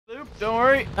Don't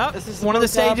worry. Oh, one of the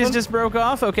stages just broke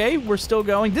off. Okay, we're still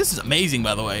going. This is amazing,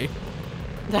 by the way.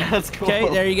 That's cool. Okay,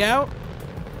 there you go.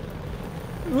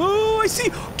 Oh, I see.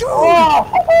 Dude!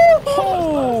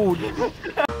 Oh!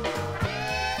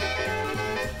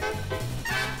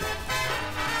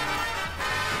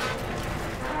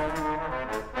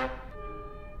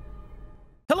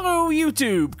 Hello,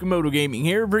 YouTube. Camodo Gaming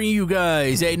here, bringing you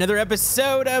guys another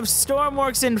episode of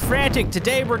Stormworks Frantic.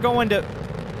 Today, we're going to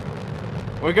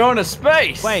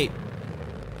space. Wait.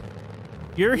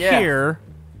 You're here.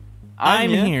 I'm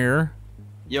here.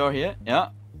 You're here, yeah.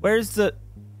 Where's the...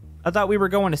 I thought we were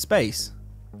going to space.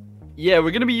 Yeah,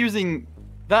 we're going to be using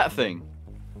that thing.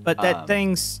 But that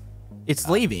thing's... It's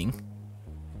leaving.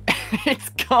 It's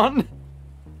gone.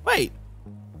 Wait.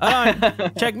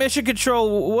 Check mission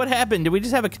control. What happened? Did we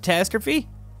just have a catastrophe?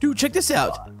 Dude, check this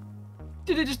out.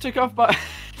 Did it just took off by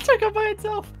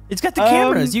itself? It's got the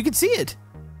cameras. You can see it.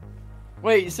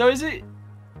 Wait, so is it...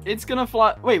 It's gonna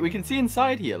fly... Wait, we can see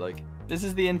inside here, like... This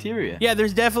is the interior. Yeah,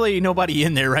 there's definitely nobody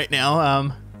in there right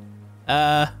now.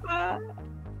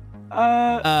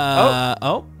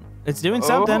 Oh, it's doing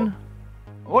something.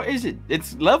 What is it?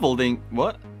 It's leveling.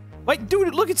 What? Wait,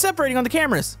 dude, look, it's separating on the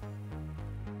cameras.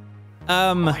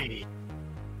 Wait.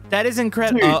 That is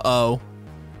incredible. Uh-oh.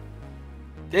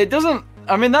 It doesn't...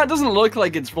 I mean, that doesn't look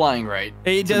like it's flying right.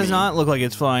 It does not look like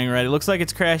it's flying right. It looks like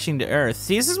it's crashing to Earth.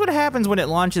 See, this is what happens when it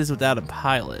launches without a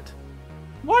pilot.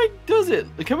 Why does it?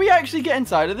 Can we actually get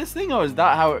inside of this thing, or is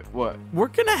that how it works? We're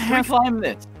gonna have to climb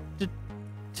this.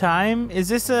 Time? Is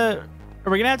this a...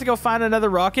 Are we gonna have to go find another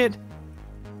rocket?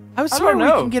 I was sure we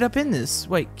can get up in this.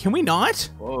 Wait, can we not?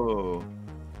 Whoa.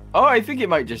 Oh, I think it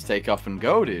might just take off and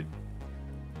go, dude.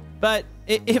 But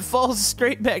it falls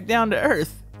straight back down to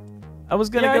Earth. I was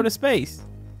gonna go to space.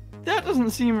 That doesn't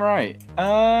seem right.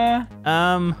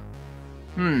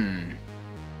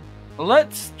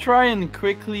 Let's try and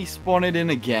quickly spawn it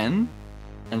in again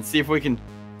and see if we can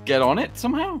get on it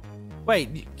somehow.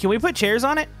 Wait, can we put chairs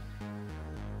on it?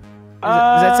 Is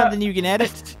that something you can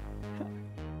edit?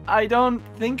 I don't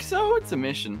think so. It's a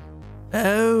mission.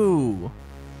 Oh.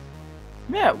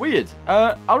 Yeah, weird.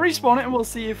 I'll respawn it and we'll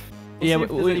see if...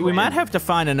 we might have to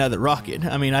find another rocket.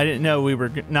 I mean, I didn't know we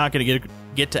were not going to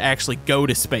get to actually go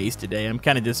to space today. I'm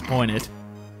kind of disappointed.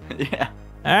 Yeah.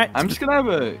 All right. I'm just going to have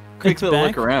a quick little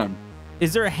look around.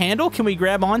 Is there a handle? Can we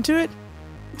grab onto it?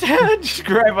 Just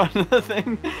grab onto the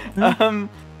thing.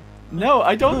 No,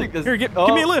 I don't think there's... Here, give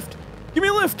me a lift. Give me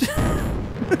a lift.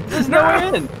 There's no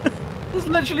way in. There's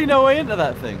literally no way into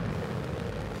that thing.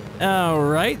 All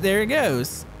right, there it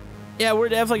goes. Yeah, we're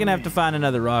definitely going to have to find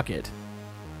another rocket.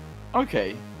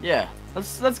 Okay, yeah.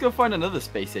 Let's go find another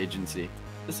space agency.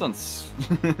 This one's...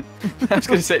 I was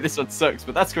going to say this one sucks,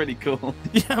 but that's really cool.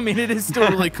 Yeah, I mean, it is still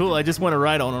really cool. I just want to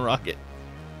ride on a rocket.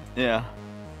 Yeah.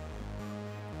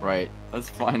 Right. Let's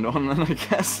find one then, I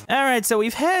guess. All right, so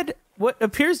we've had what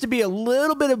appears to be a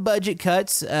little bit of budget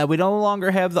cuts. We no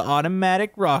longer have the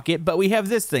automatic rocket, but we have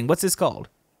this thing. What's this called?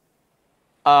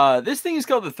 This thing is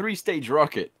called the 3-stage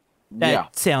rocket.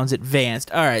 That sounds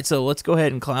advanced. All right, so let's go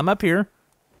ahead and climb up here.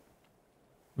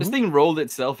 This thing rolled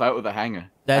itself out of the hangar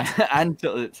and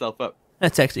tilted itself up.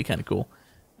 That's actually kind of cool.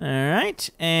 All right,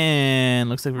 and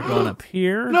looks like we're going up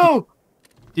here. No!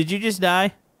 Did you just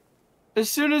die? As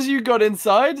soon as you got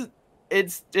inside,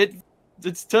 it's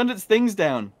turned its things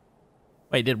down.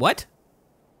 Wait, did what?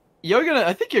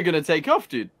 I think you're gonna take off,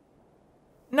 dude.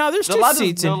 No, there's two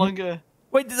seats in here.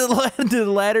 Wait, did the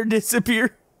ladder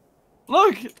disappear?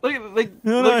 Look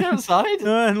outside.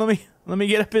 Let me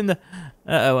get up in the...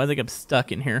 Uh-oh, I think I'm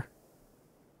stuck in here.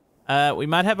 We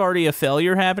might have already a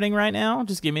failure happening right now.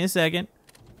 Just give me a second.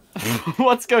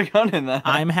 What's going on in there?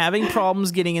 I'm having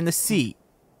problems getting in the seat.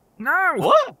 No!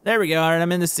 What? There we go. All right,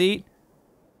 I'm in the seat.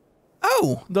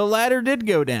 Oh, the ladder did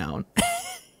go down.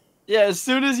 Yeah, as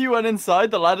soon as you went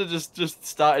inside, the ladder just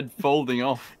started folding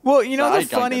off. Well, you know, the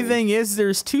funny thing is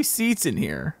there's two seats in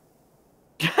here.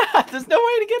 There's no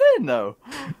way to get in, though.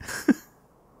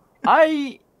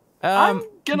 I'm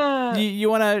gonna...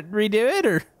 You want to redo it,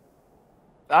 or...?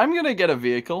 I'm gonna get a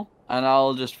vehicle, and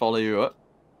I'll just follow you up.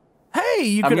 Hey,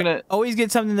 you could always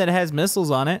get something that has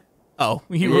missiles on it. Oh,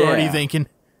 you were already thinking.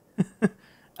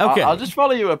 Okay. I'll just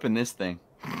follow you up in this thing.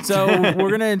 So, we're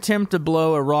going to attempt to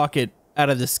blow a rocket out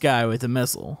of the sky with a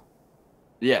missile.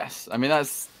 Yes. I mean, that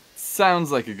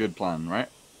sounds like a good plan, right?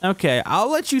 Okay.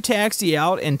 I'll let you taxi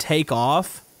out and take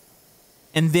off.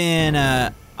 And then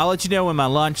I'll let you know when my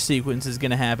launch sequence is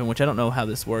going to happen, which I don't know how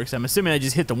this works. I'm assuming I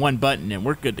just hit the one button and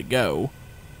we're good to go.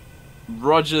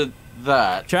 Roger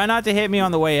that. Try not to hit me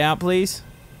on the way out, please.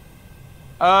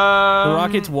 The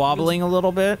rocket's wobbling a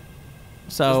little bit.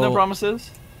 So there's no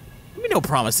promises? Give me no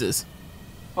promises.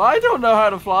 Well, I don't know how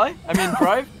to fly. I mean,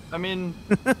 drive. I mean...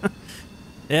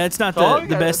 Yeah, it's not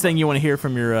the best thing you want to hear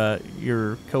from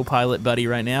your co-pilot buddy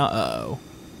right now. Uh-oh.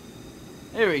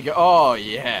 Here we go. Oh,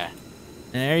 yeah.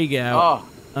 There you go.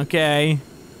 Oh. Okay.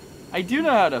 I do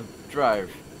know how to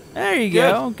drive. There you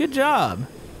go. Good job.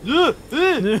 No,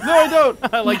 I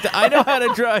don't. I like that. I know how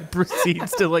to drive.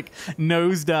 Proceeds to like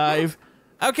nosedive.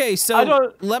 Okay,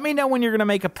 so let me know when you're gonna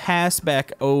make a pass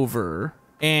back over,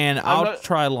 and I'll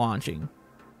try launching.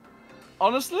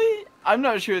 Honestly, I'm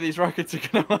not sure these rockets are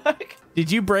gonna work.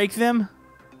 Did you break them?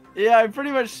 Yeah, I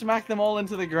pretty much smacked them all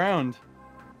into the ground.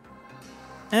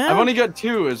 I've only got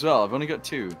 2 as well. I've only got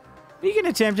 2. You can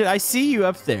attempt it. I see you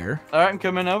up there. All right, I'm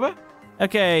coming over.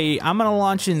 Okay, I'm gonna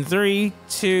launch in 3,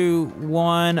 2,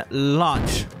 1,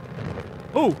 launch.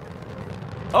 Oh.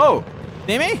 Oh.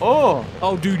 Amy? Oh.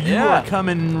 Oh, dude, you are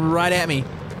coming right at me.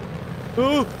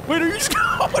 Oh, wait, are you just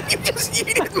going? You just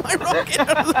yeeted my rocket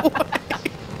out of the way.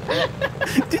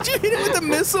 Did you hit it with a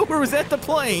missile, or was that the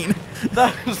plane?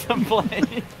 That was the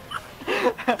plane.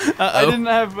 I didn't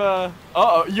have,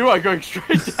 uh-oh, you are going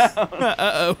straight down.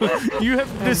 Uh-oh. You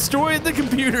have destroyed the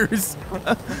computers.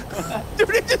 Dude,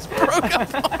 it just broke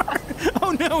apart.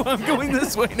 Oh, no, I'm going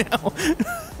this way now.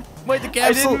 Wait, the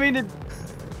capsule...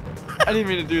 I didn't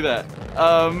mean to do that.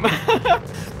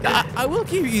 I will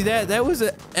give you that. That was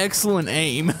an excellent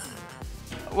aim.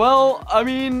 Well, I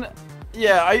mean,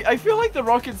 yeah, I feel like the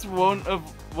rockets wouldn't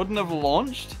have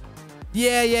launched.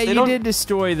 Yeah, you did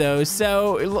destroy those.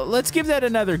 So let's give that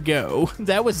another go.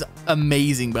 That was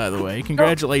amazing, by the way.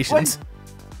 Congratulations.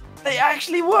 They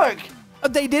actually work. Oh,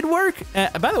 they did work.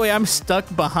 By the way, I'm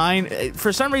stuck behind.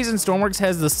 For some reason, Stormworks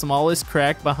has the smallest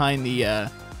crack behind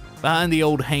the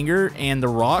old hangar and the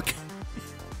rock.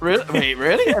 Really? Wait,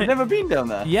 really? I've never been down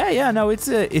there. Yeah, no, it's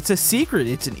a secret.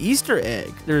 It's an Easter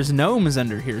egg. There's gnomes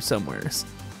under here somewhere.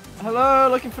 Hello,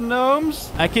 looking for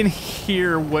gnomes? I can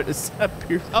hear what is up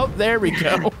here. Oh, there we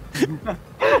go.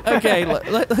 Okay,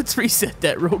 let's reset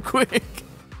that real quick.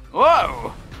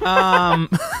 Whoa!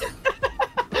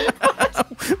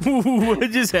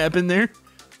 What just happened there?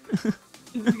 Is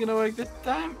it gonna work this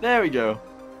time? There we go.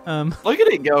 Look at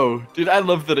it go. Dude, I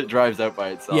love that it drives out by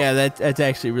itself. Yeah, that's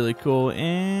actually really cool.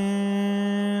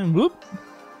 And whoop.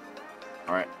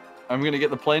 All right. I'm going to get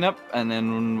the plane up and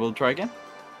then we'll try again.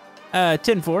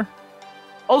 10-4.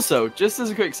 Also, just as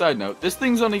a quick side note, this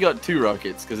thing's only got 2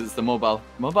 rockets because it's the mobile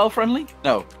friendly?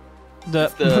 No.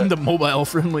 The mobile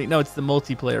friendly. No, it's the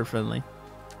multiplayer friendly.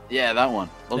 Yeah, that one.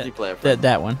 Multiplayer friendly.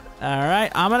 That one. All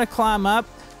right, I'm going to climb up.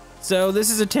 So this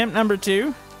is attempt number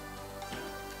 2.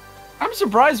 I'm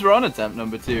surprised we're on attempt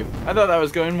number 2. I thought that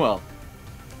was going well.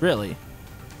 Really?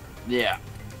 Yeah.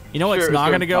 You know what's not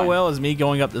going to go well is me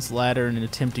going up this ladder and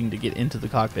attempting to get into the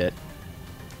cockpit.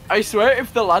 I swear,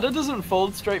 if the ladder doesn't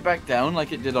fold straight back down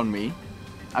like it did on me,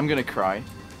 I'm going to cry.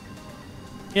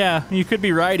 Yeah, you could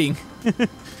be riding.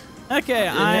 Okay,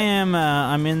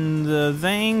 I'm in the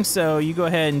thing, so you go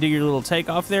ahead and do your little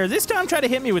takeoff there. This time try to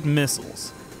hit me with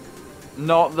missiles.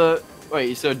 Not the...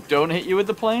 Wait, so don't hit you with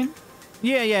the plane?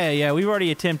 Yeah. We've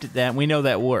already attempted that, and we know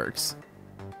that works.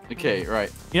 Okay,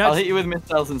 right. You know, I'll hit you with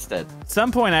missiles instead. At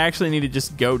some point, I actually need to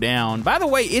just go down. By the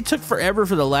way, it took forever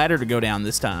for the ladder to go down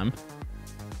this time.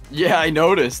 Yeah, I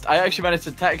noticed. I actually managed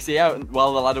to taxi out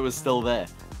while the ladder was still there.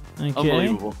 Okay.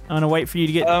 Unbelievable. I'm going to wait for you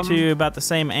to get to about the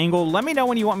same angle. Let me know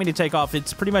when you want me to take off.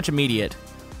 It's pretty much immediate.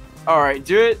 All right,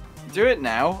 do it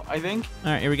now, I think.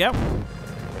 All right, here we go.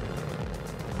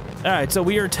 All right, so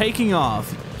we are taking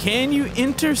off. Can you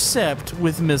intercept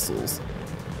with missiles?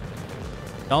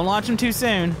 Don't launch them too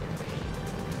soon.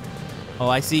 Oh,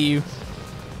 I see you.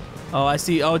 Oh, I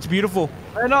see. Oh, it's beautiful.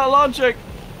 They're not launching.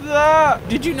 Ah!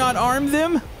 Did you not arm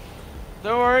them?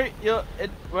 Don't worry.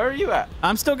 Where are you at?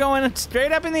 I'm still going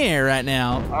straight up in the air right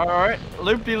now. All right.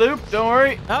 Loop-de-loop. Don't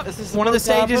worry. Oh, one of the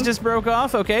stages just broke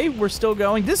off. Okay, we're still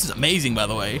going. This is amazing, by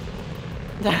the way.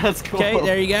 That's cool. Okay,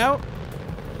 there you go.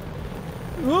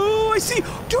 Oh, I see.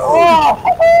 Dude!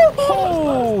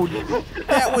 Oh,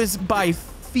 that was by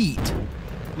feet.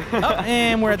 Oh,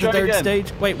 and we're at the third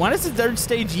stage. Wait, why does the third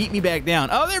stage yeet me back down?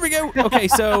 Oh, there we go. Okay,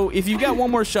 so if you've got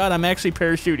one more shot, I'm actually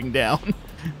parachuting down.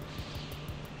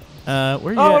 Where are you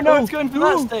at? Oh, no, it's going for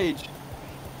that stage.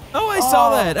 Oh, I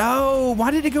saw that. Oh,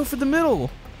 why did it go for the middle?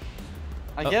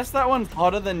 I guess that one's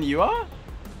hotter than you are?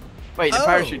 Wait, the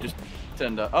parachute just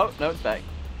turned up. Oh, no, it's back.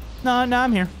 No,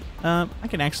 I'm here. I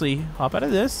can actually hop out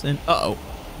of this and... Uh-oh.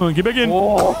 Come on, get back in.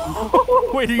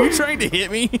 Wait, are you trying to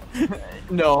hit me?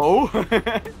 No.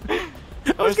 I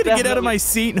was going to get out of my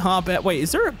seat and hop out. Wait,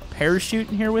 is there a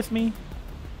parachute in here with me?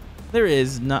 There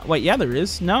is not. Wait, yeah, there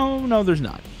is. No, there's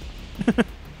not.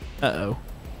 Uh-oh.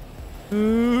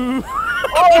 Ooh.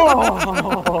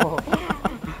 Oh!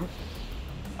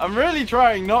 I'm really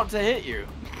trying not to hit you.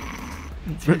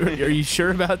 Are you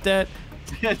sure about that?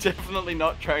 Yeah, definitely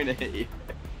not trying to hit you.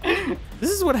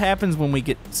 This is what happens when we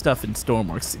get stuff in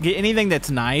Stormworks. Get anything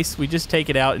that's nice, we just take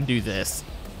it out and do this.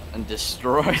 And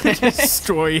destroy it.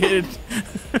 Destroy it.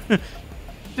 Dude,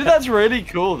 that's really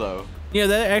cool, though. Yeah,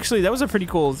 that was a pretty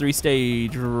cool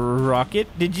 3-stage rocket.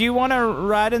 Did you want to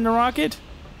ride in the rocket?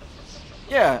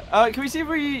 Yeah. Can we see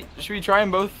if should we try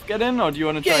and both get in, or do you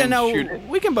want to try and shoot it?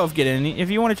 We can both get in. If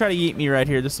you want to try to yeet me right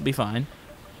here, this will be fine.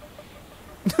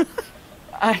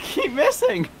 I keep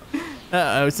missing.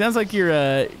 Uh-oh, it sounds like your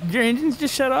engine's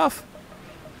just shut off.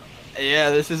 Yeah,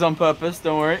 this is on purpose,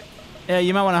 don't worry. Yeah,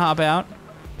 you might want to hop out.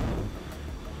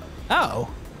 Oh.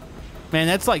 Man,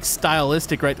 that's like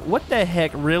stylistic, right? What the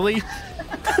heck, really?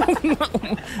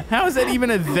 How is that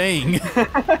even a thing?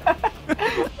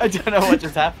 I don't know what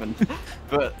just happened,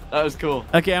 but that was cool.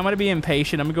 Okay, I'm going to be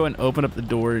impatient. I'm going to go and open up the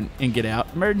door and get out.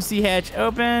 Emergency hatch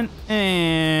open,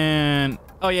 and...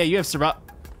 Oh, yeah, you have survived.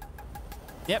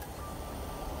 Yep.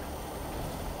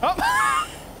 Oh!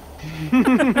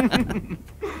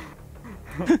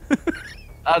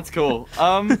 That's cool.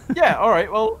 Yeah,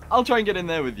 alright, well, I'll try and get in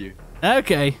there with you.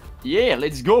 Okay. Yeah,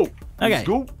 let's go. Okay. Let's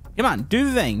go. Come on, do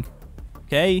the thing.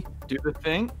 Okay? Do the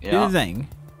thing? Yeah. Do the thing.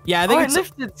 Yeah, I think it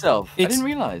lifted itself. I didn't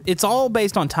realize. It's all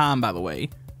based on time, by the way.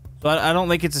 So I don't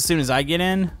think it's as soon as I get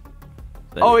in.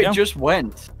 There Oh, we it go. just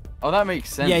went. Oh, that makes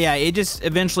sense. Yeah, it just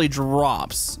eventually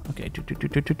drops. Okay.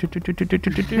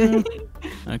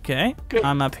 Okay. Go.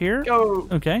 I'm up here. Go.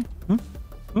 Okay.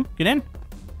 Get in.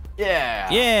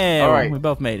 Yeah. Yeah. All right. We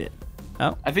both made it.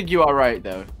 Oh. I think you are right,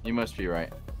 though. You must be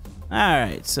right. All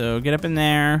right. So get up in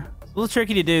there. It's a little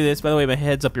tricky to do this. By the way, my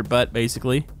head's up your butt,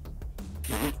 basically.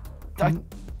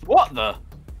 What the?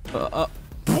 What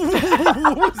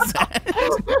was that?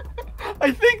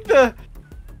 I think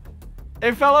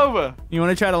it fell over. You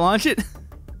want to try to launch it?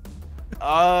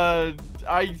 I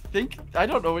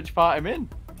don't know which part I'm in.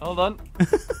 Hold on.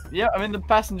 Yeah, I'm in the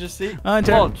passenger seat.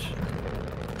 Launch.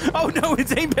 Oh no,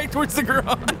 it's aimed back towards the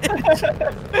garage.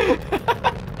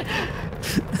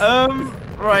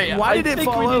 Right. Why did it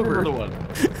fall over? Another one.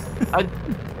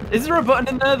 Is there a button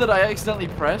in there that I accidentally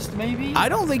pressed, maybe? I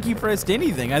don't think you pressed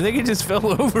anything. I think it just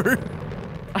fell over.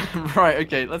 Right,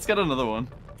 okay, let's get another one.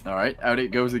 Alright, out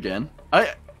it goes again.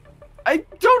 I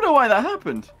don't know why that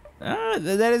happened.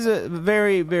 That is a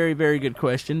very, very, very good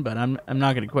question, but I'm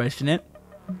not going to question it.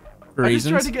 For I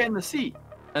reasons. just tried to get in the seat,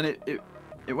 and it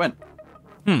went.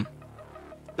 That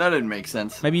didn't make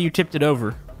sense. Maybe you tipped it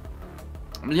over.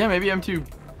 Yeah, maybe I'm too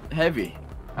heavy.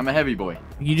 I'm a heavy boy.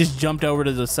 You just jumped over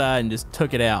to the side and just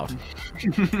took it out.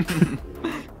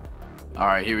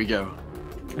 Alright, here we go.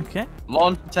 Okay.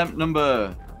 Launch attempt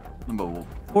number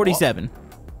 47.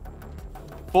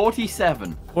 What?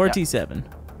 47. 47.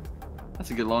 Yeah.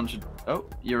 That's a good launch. Oh,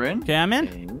 you're in? Okay, I'm in.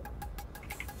 Okay.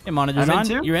 Hey, monitor's I'm in on.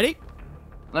 too. You ready?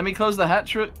 Let me close the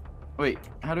hatch. Wait,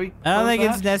 how do we I don't close think the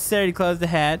it's hatch? necessary to close the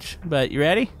hatch, but you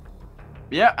ready?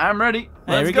 Yeah, I'm ready.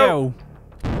 There Let's we go.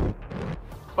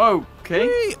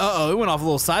 Okay. Uh-oh, it went off a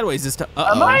little sideways this time.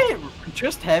 Uh-oh. Am I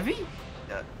just heavy?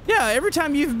 Yeah, every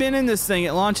time you've been in this thing,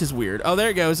 it launches weird. Oh, there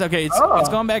it goes. Okay, it's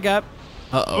going back up.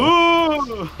 Uh-oh.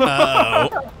 Ooh.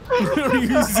 Uh-oh. Are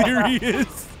you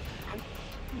serious?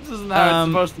 This isn't how it's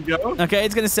supposed to go. Okay,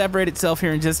 it's going to separate itself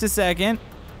here in just a second.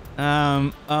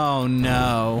 Oh,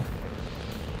 no.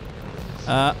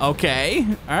 Okay.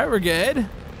 All right, we're good.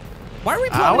 Why are we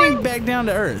plummeting back down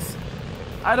to Earth?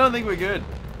 I don't think we're good.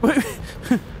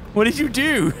 What did you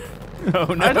do?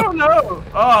 Oh, no. I don't know.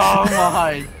 Oh,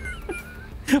 my.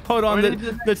 Hold on,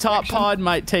 the top pod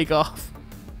might take off.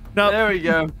 No. There we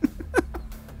go.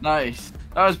 Nice.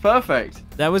 That was perfect.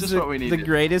 That was just what we the needed.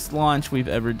 greatest launch we've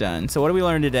ever done. So what did we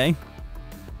learn today?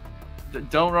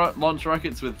 Don't launch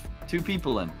rockets with 2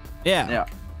 people in. Yeah. Yeah.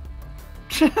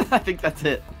 I think that's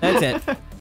it. That's it.